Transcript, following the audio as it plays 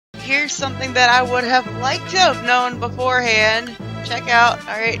here's something that I would have liked to have known beforehand. Check out,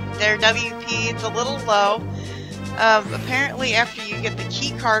 alright, their WP, it's a little low. Apparently after you get the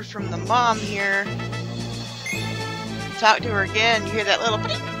key card from the mom here, talk to her again, you hear that little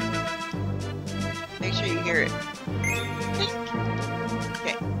blink. Make sure you hear it. Blink.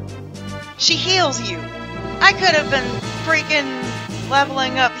 Okay. She heals you. I could have been freaking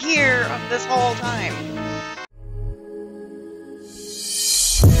leveling up here this whole time.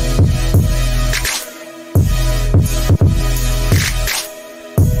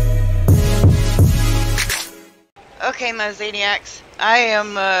 Okay, my Zaniacs, I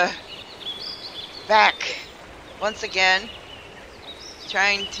am back once again,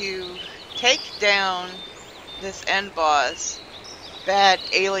 trying to take down this end boss, bad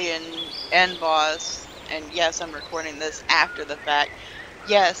alien end boss. And yes, I'm recording this after the fact.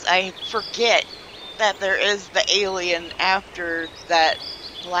 Yes, I forget that there is the alien after that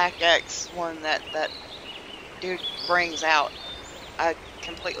Black X one that dude brings out. I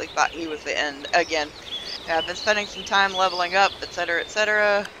completely thought he was the end again. I've been spending some time leveling up, etc.,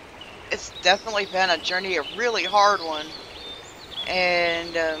 etc. It's definitely been a journey, a really hard one.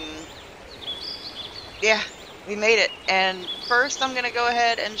 And, yeah, we made it. And first I'm going to go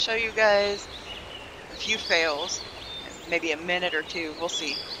ahead and show you guys a few fails. Maybe a minute or two, we'll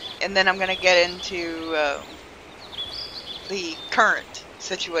see. And then I'm going to get into the current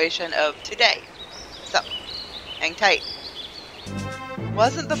situation of today. So, hang tight.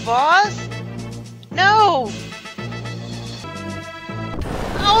 Wasn't the boss? No!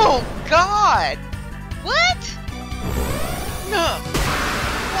 Oh, God! What? No!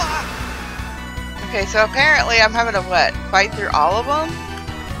 What? Okay, so apparently I'm having to, what, fight through all of them?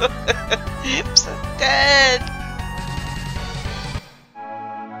 I'm so dead!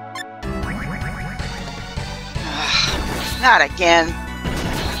 Not again.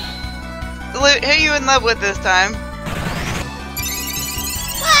 Loot, who you in love with this time?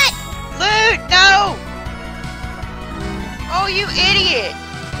 What? Loot, no! Oh, you idiot!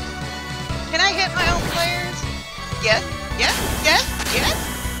 Can I hit my own players? Yes, yes, yes, yes!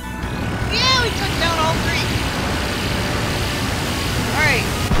 Yeah, we took down all three! Alright,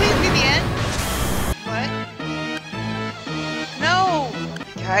 please be the end. What? No!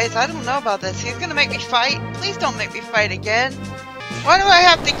 Guys, I don't know about this. He's gonna make me fight. Please don't make me fight again. Why do I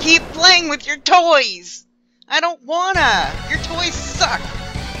have to keep playing with your toys? I don't wanna! Your toys suck!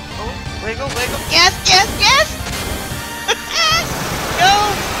 Oh, wiggle, wiggle. Yes, yes, yes!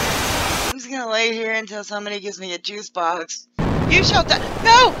 No! I'm just gonna lay here until somebody gives me a juice box. You shall die.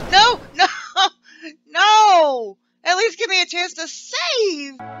 No! No! No! No! At least give me a chance to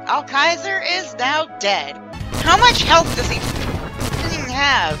save! Al-Kaiser is now dead. How much health does he even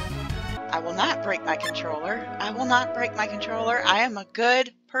have? I will not break my controller. I will not break my controller. I am a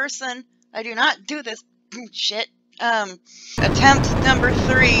good person. I do not do this shit. Attempt number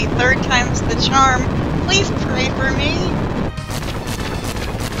 3. Third time's the charm. Please pray for me.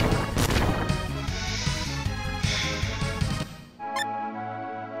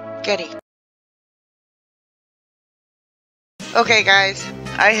 Goody. Okay, guys.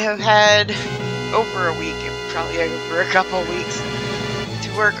 I have had over a week, probably over a couple weeks,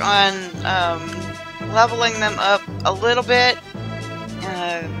 to work on leveling them up a little bit.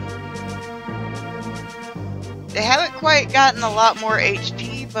 They haven't quite gotten a lot more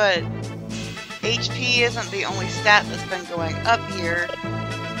HP, but HP isn't the only stat that's been going up here.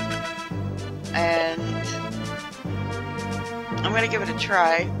 And I'm gonna give it a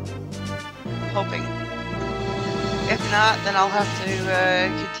try. Hoping. If not, then I'll have to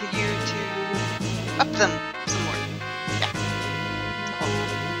continue to up them some more. Yeah. Cool.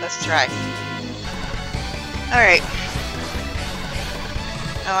 Let's try. Alright.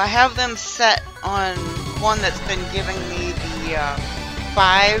 Now I have them set on one that's been giving me the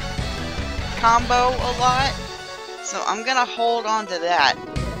 5 combo a lot. So I'm gonna hold on to that.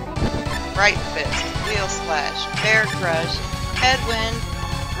 Right fist, wheel slash, bear crush, headwind,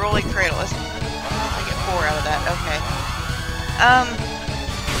 rolling cradle. I get 4 out of that. Okay.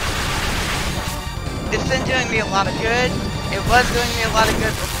 It's been doing me a lot of good. It was doing me a lot of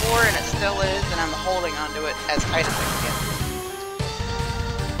good before, and it still is, and I'm holding onto it as tight as I can.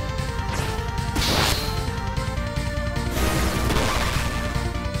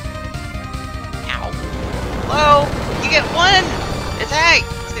 Ow. Hello? You get 1 attack!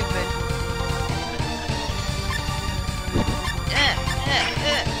 Stupid.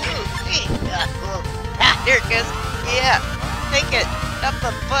 Ah, there it goes. Yeah. Take it. Up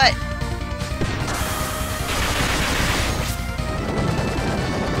the butt.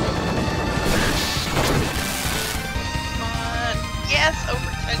 Come on. Yes,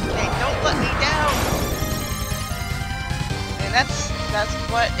 over 10 Okay, don't let me down. And that's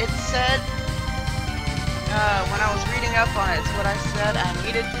what it said. When I was reading up on it, it's what I said I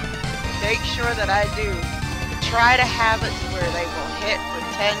needed to make sure that I do. Try to have it to where they will hit for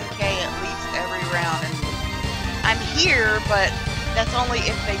 10k at least every round. And I'm here, but that's only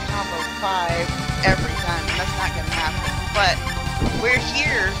if they combo 5 every time, and that's not going to happen. But we're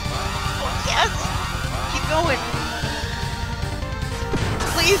here. Oh, yes! Keep going.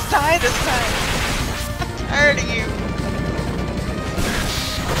 Please die this time. I'm tired of you.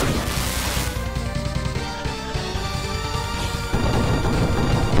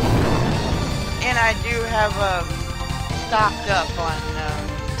 And I do have stocked up on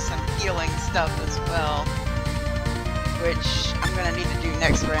some healing stuff as well, which I'm gonna need to do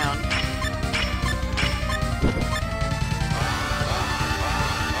next round.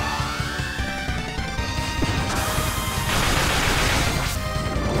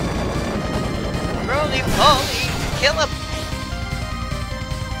 Roly poly, kill him!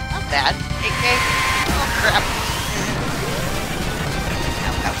 Not bad. AK. Oh crap.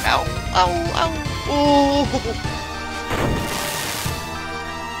 Ow, ow, ow, ow, ow. Oh.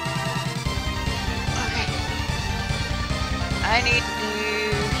 Okay. I need to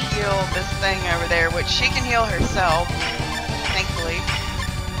heal this thing over there, which she can heal herself, thankfully.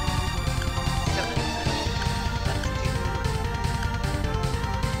 So,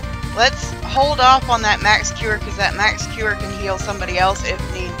 let's hold off on that max cure, because that max cure can heal somebody else if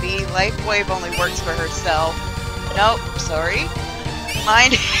need be. Life Wave only works for herself. Nope, sorry.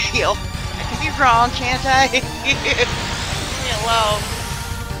 Mind heal. I can be wrong, can't I? Leave me alone.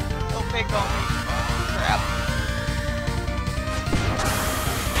 Don't pick on me. Crap.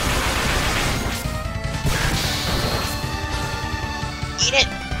 Eat it!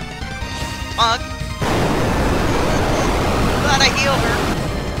 Punk! Glad I healed her.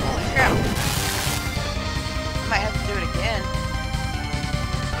 Holy crap. I might have to do it again.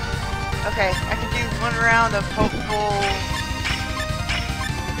 Okay, I can do one round of hopeful...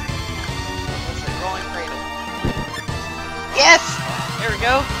 rolling cradle. Yes! There we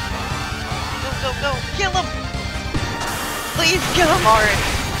go. Go, go, go. Kill him! Please kill him already.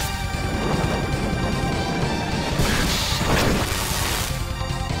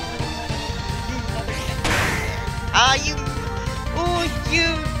 Ah, you... Ooh, you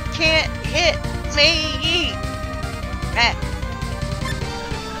can't hit me! Ah.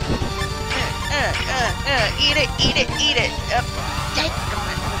 Eat it, eat it, eat it! Take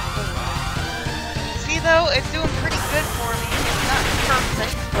though, it's doing pretty good for me. It's not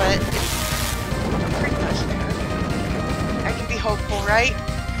perfect, but it's pretty much there. I can be hopeful, right?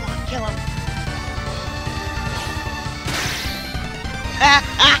 Come on, kill him.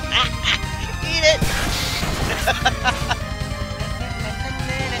 Eat it!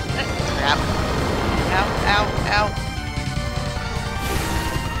 Crap. Ow, ow, ow.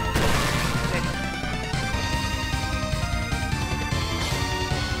 Good.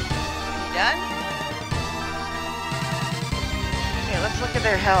 You done? Let's look at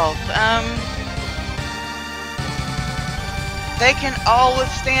their health. They can all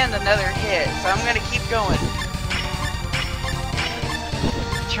withstand another hit, so I'm gonna keep going.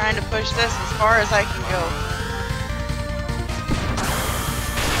 Trying to push this as far as I can go.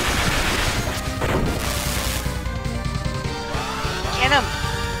 Get him!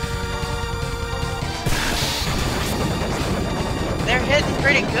 They're hitting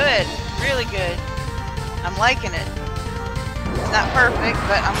pretty good. Really good. I'm liking it. It's not perfect,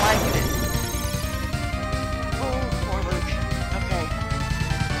 but I'm liking it. Oh, poor Luke. Okay.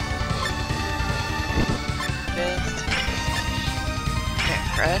 Fist. Okay,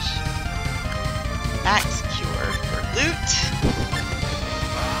 fresh. Max cure for loot.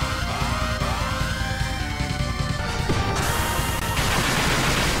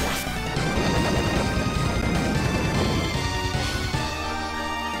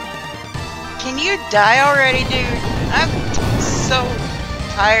 Can you die already, dude? I'm so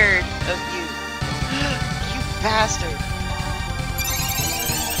tired of you. You bastard.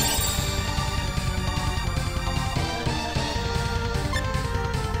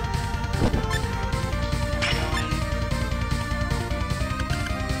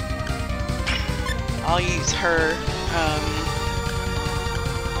 I'll use her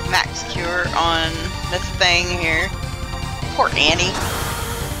max cure on this thing here. Poor Annie.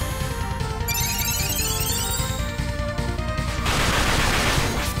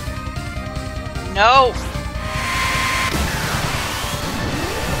 No!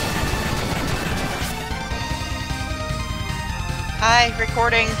 Hi,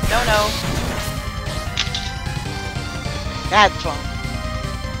 recording. No. Bad fun.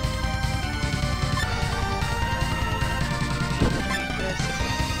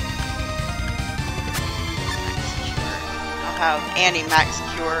 have anti-max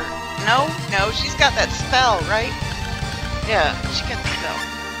cure. No, she's got that spell, right? Yeah, she got the spell.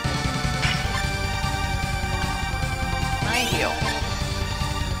 My heal.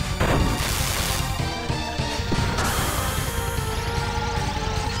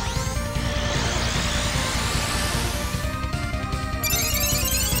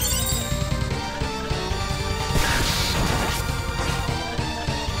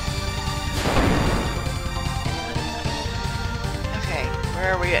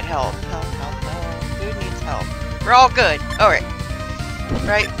 Where are we at health? Health. Who needs help? We're all good. Alright.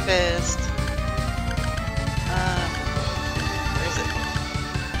 Right fist. Where is it?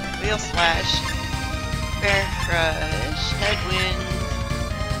 Wheel slash. Bear crush. Headwind.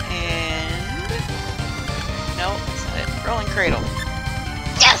 And... no, that's not it. Rolling cradle.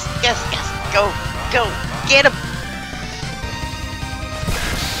 Yes! Go! Get him!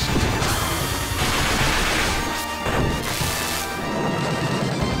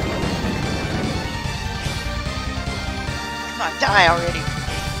 Die already.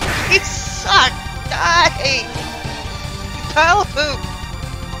 You suck! Die! You pile of poop!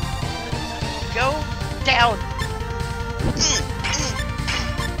 Go down!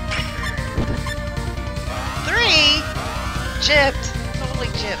 3? Gypped! Totally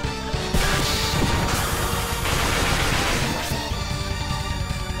gypped.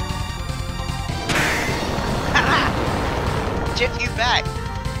 Gyp you back!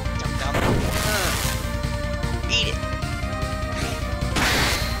 Jump down. Beat it.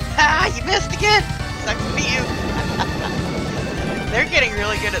 Ah, you missed again! Sucks to be you. They're getting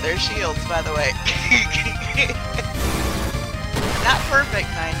really good at their shields, by the way. Not perfect,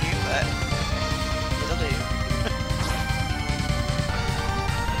 mind you, but it'll do.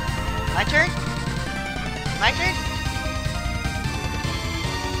 My turn? My turn?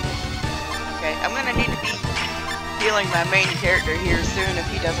 Okay, I'm gonna need to be healing my main character here soon if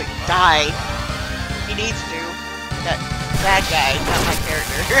he doesn't die. He needs to. That bad guy, not my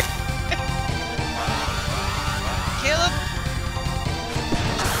character. Kill him!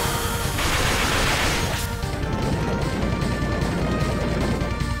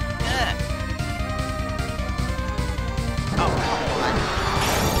 Oh, come on.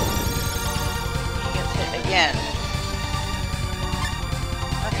 He gets hit again.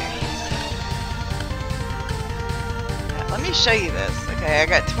 Okay. Yeah, let me show you this. Okay, I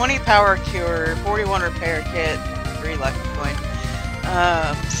got 20 power cure, 41 repair kit, 3 lucky coin.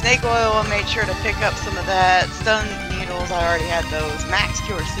 Snake oil, I made sure to pick up some of that. Stun needles, I already had those. Max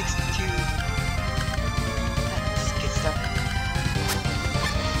cure 62. That's good stuff.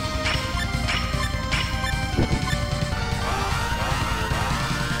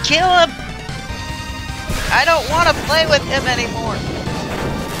 Kill him! I don't want to play with him anymore.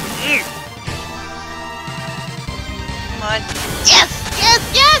 Come on. Yes!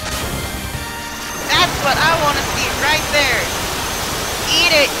 That's what I want to see right there.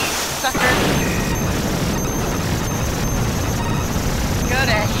 Eat it, you sucker! Go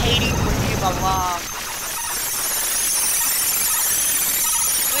to Hades where you belong.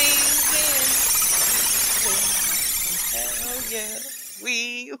 We win. Hell yeah,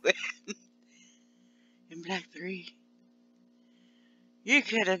 we win. In Black 3, you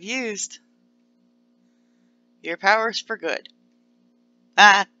could have used your powers for good.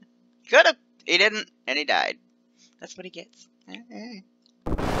 Ah, could have. He didn't, and he died. That's what he gets.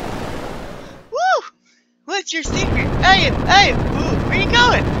 Woo! What's your secret? Hey, ooh, where you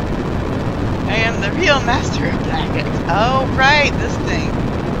going? I am the real master of black. Oh, right, this thing.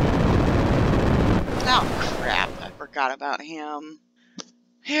 Oh, crap, I forgot about him.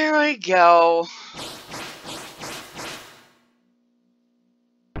 Here we go.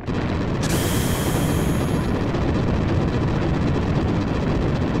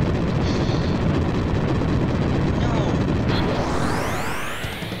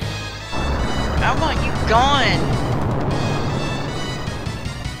 I want you gone.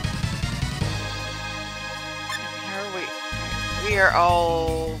 How are we? We are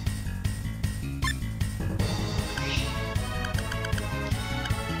all...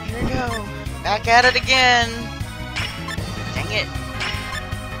 Here we go. Back at it again. Dang it.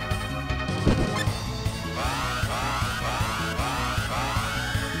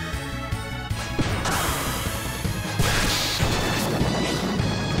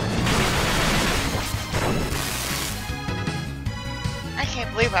 I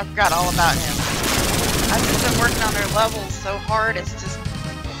can't believe I forgot all about him. I've just been working on their levels so hard, it's just...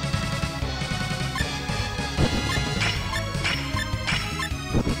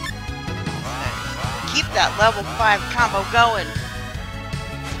 Keep that level 5 combo going.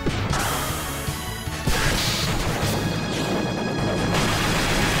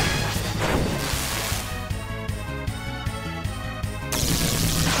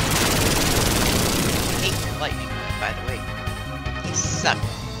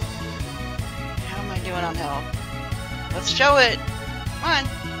 on health. Let's show it. Come on.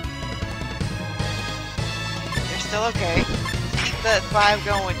 They're still okay. Keep that 5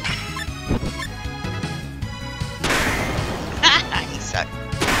 going. He sucked.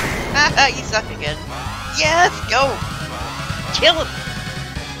 He sucked again. Yes, go. Kill him.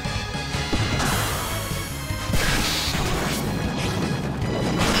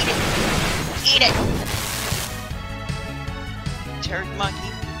 Eat it. Turd monkey.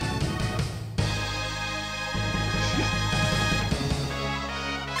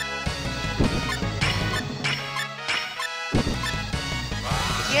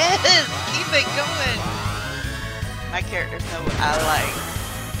 Yes! Keep it going! My characters know what I like.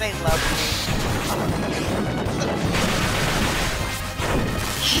 They love me.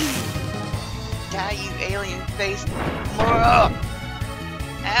 Die, you alien face.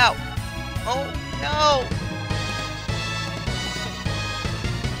 Ow! Oh, no!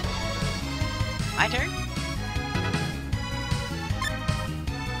 My turn?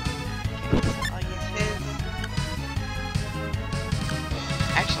 Okay, I'll use his.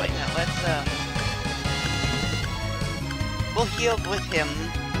 Actually, no, let's, we'll heal with him.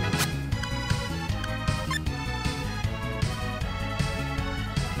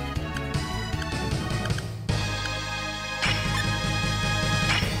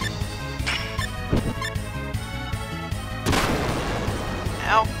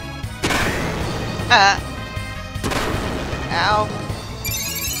 Ow. Ow.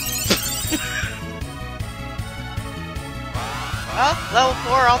 Well, level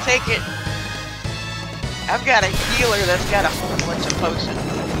 4, I'll take it. I've got a healer that's got a whole bunch of potions.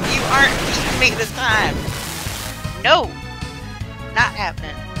 You aren't beating me this time. No! Not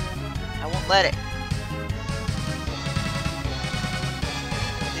happening. I won't let it.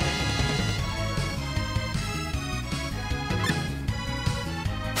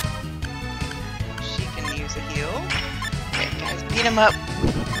 She can use a heal. Okay, guys, beat him up.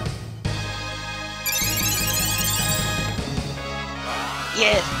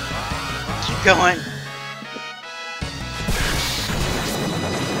 Yes! Keep going.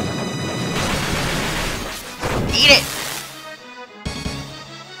 Eat it!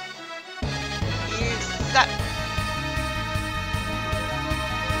 You suck!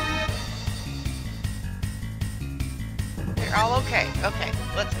 They're all okay. Okay,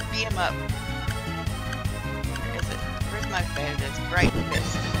 let's beat him up. Where is it? Where's my fist? It's bright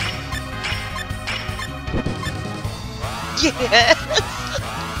fist. Yes!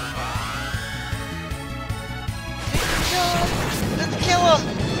 Let's kill him!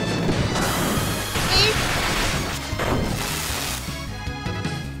 Eat!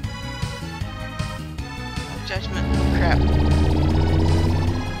 Judgment. Crap.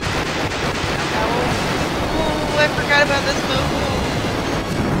 Oh, I forgot about this move.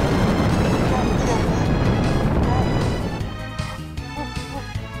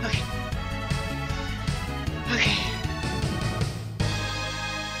 Okay. Okay.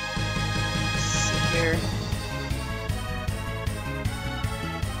 Let's see here.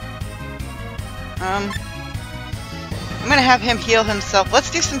 I'm gonna have him heal himself.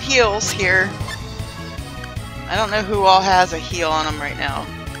 Let's do some heals here. I don't know who all has a heal on him right now.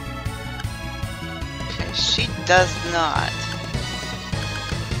 Okay, she does not.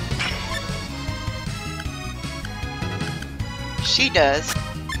 She does.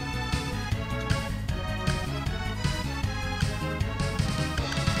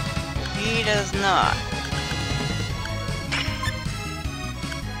 He does not.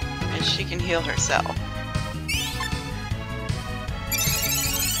 And she can heal herself.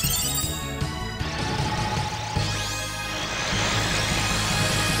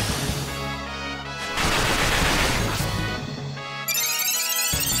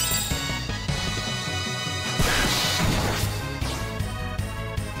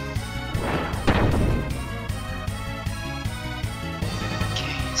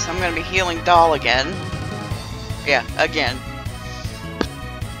 I'm gonna be healing Doll again. Yeah, again.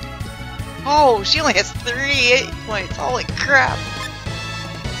 Oh, she only has 3 8 points. Holy crap.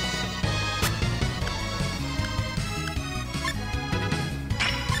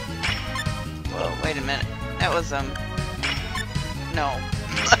 Whoa, wait a minute. That was, no.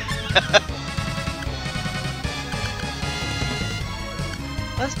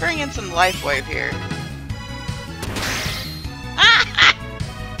 Let's bring in some life wave here.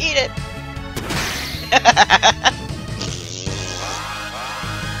 Eat it!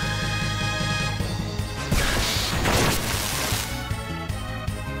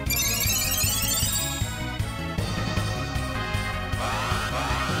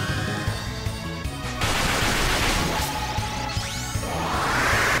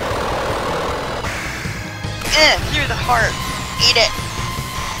 Through the heart. Eat it.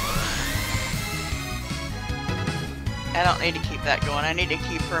 I don't need to keep that going. I need to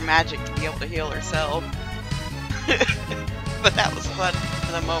keep her magic to be able to heal herself. But that was fun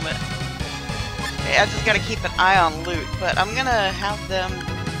for the moment. Okay, I just gotta keep an eye on loot. But I'm gonna have them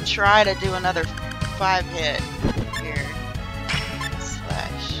try to do another 5-hit here.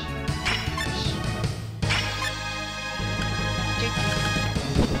 Slash.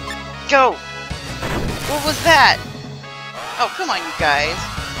 Go! What was that? Oh, come on, you guys.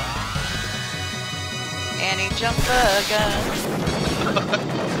 Annie, jump the gun.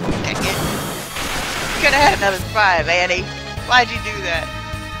 Dang it. You could have had another 5, Annie. Why'd you do that?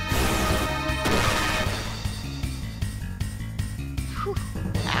 Whew.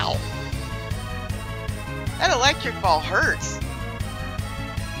 Ow. That electric ball hurts.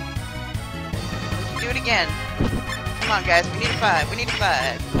 We can do it again. Come on, guys. We need a 5. We need a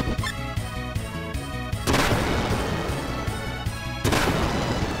 5.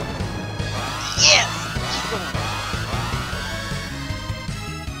 Yes! Keep going.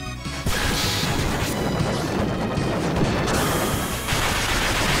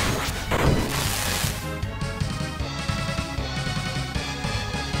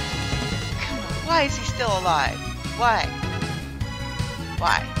 Come on. Why is he still alive? Why?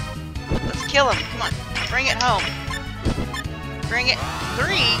 Why? Let's kill him. Come on. Bring it home. Bring it.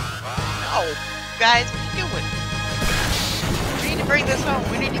 3? No. Guys, what are you doing? We need to bring this home.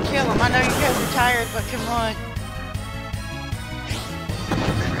 We need to kill him. I know you guys are tired, but come on.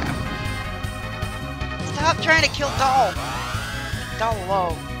 Crap. Stop trying to kill Doll. Doll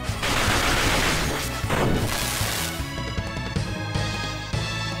low.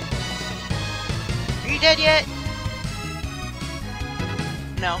 Are you dead yet?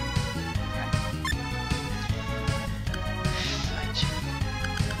 No.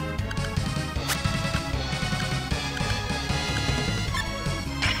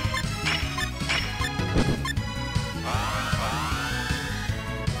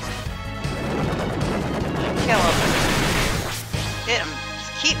 Kill him. Hit him.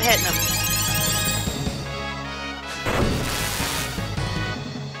 Just keep hitting him.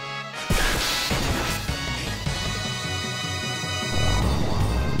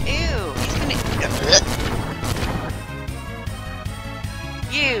 Ew. He's gonna...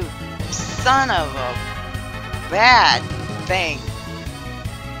 You son of a bad thing.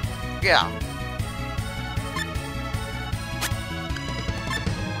 Yeah.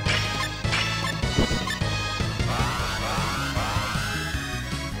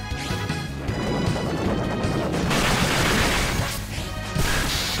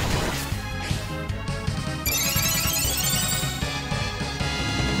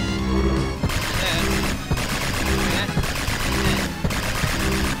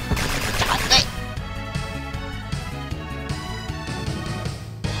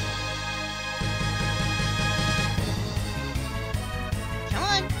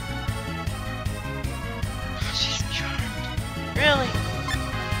 Really?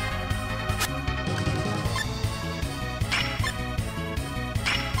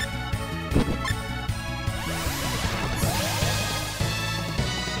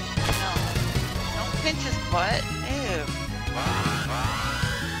 No. Don't pinch his butt. Ew.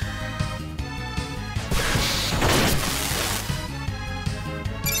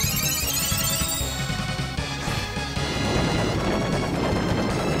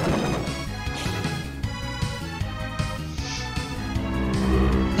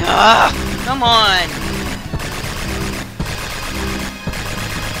 Ah, come on.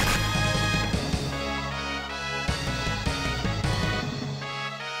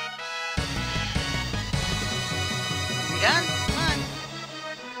 You done? Come on.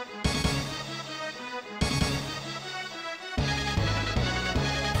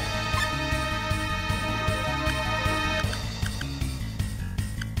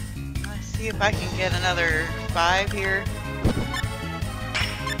 Let's see if I can get another 5 here.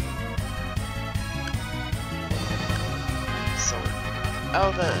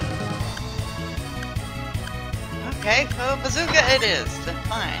 Oh, okay, well, bazooka it is. Then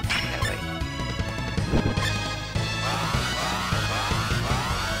fine. Okay, wait.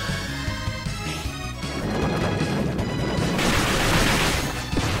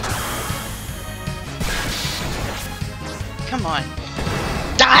 Come on.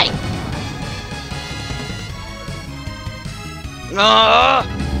 Die! No!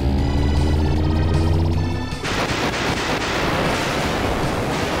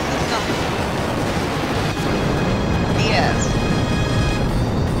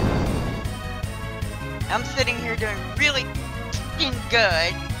 I'm sitting here doing really f***ing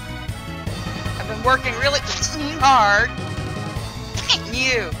good. I've been working really hard.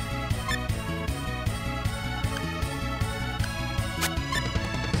 You.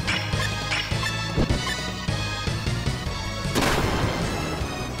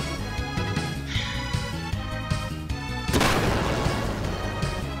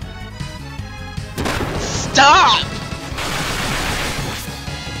 Stop!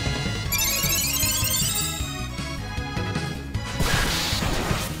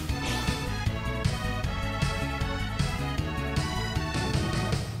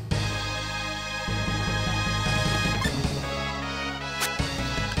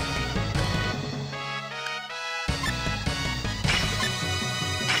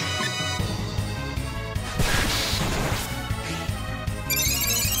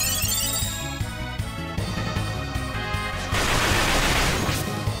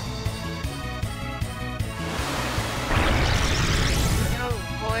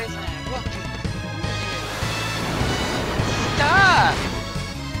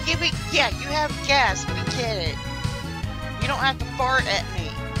 Yeah, you have gas. We get it. You don't have to fart at me.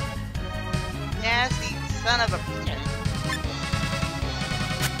 Nasty son of a...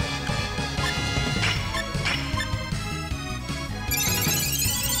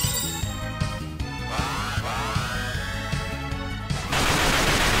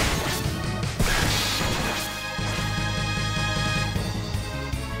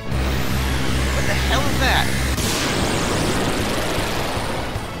 What the hell is that?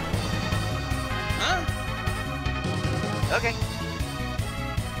 Okay.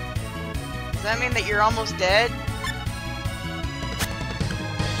 Does that mean that you're almost dead?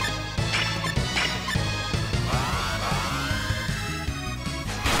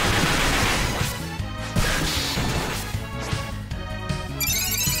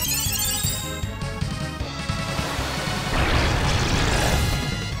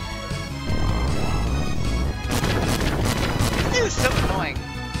 This is so annoying.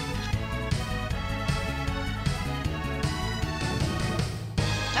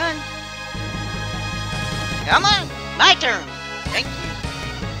 Come on, my turn. Thank you.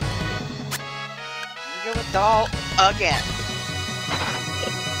 Here we go with doll again.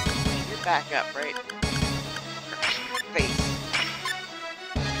 You're back up, right? Face.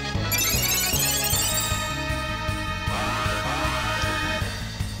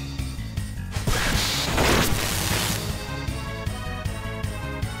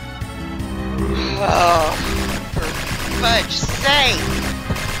 Oh, for fudge's sake.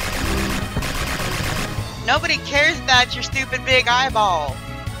 Nobody cares about your stupid big eyeball.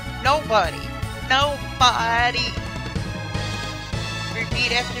 Nobody. Nobody.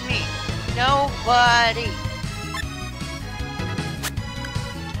 Repeat after me. Nobody.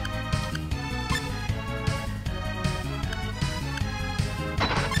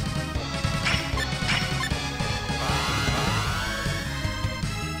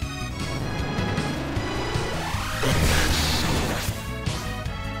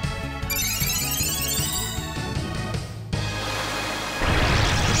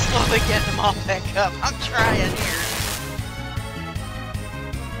 Slowly getting them all back up. I'm trying here.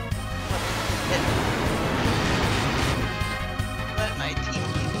 Let my team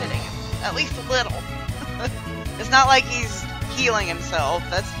keep hitting him. At least a little. It's not like he's healing himself.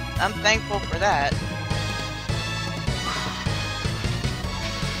 I'm thankful for that.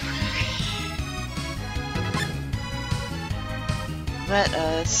 Let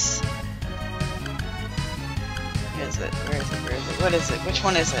us... Where is it? Where is it? Where is it? What is it? Which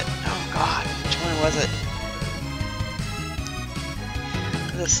one is it? Oh god, which one was it?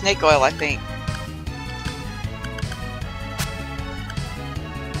 The snake oil, I think.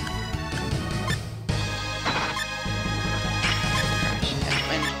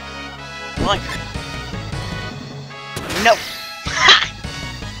 Blinker. No! Ha!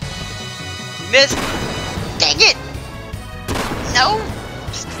 Missed! Dang it! No!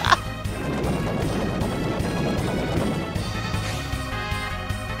 Stop!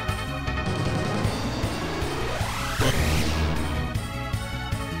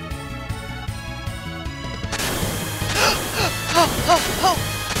 Oh!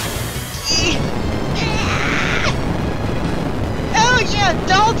 Hell yeah!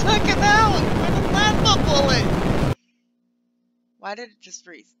 Doll took him out with a plasma bullet! Why did it just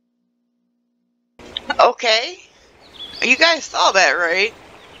freeze? Okay. You guys saw that, right?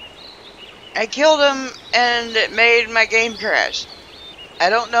 I killed him and it made my game crash. I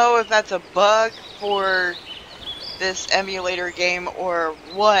don't know if that's a bug for this emulator game or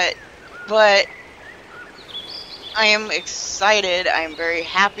what, but I am excited. I am very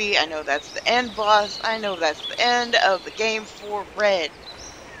happy. I know that's the end boss. I know that's the end of the game for Red.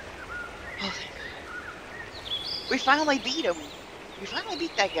 Oh, thank God. We finally beat him. We finally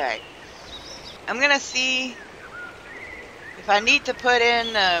beat that guy. I'm gonna see if I need to put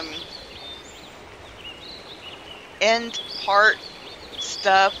in end part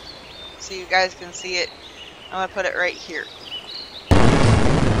stuff so you guys can see it. I'm gonna put it right here.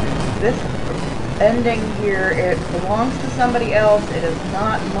 This ending here, it belongs to somebody else. It is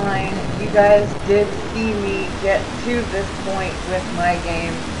not mine. You guys did see me get to this point with my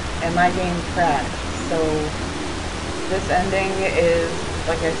game, and my game crashed. So this ending is,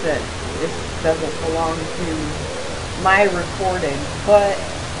 like I said, this doesn't belong to my recording, but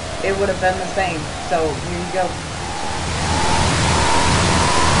it would have been the same. So here you go.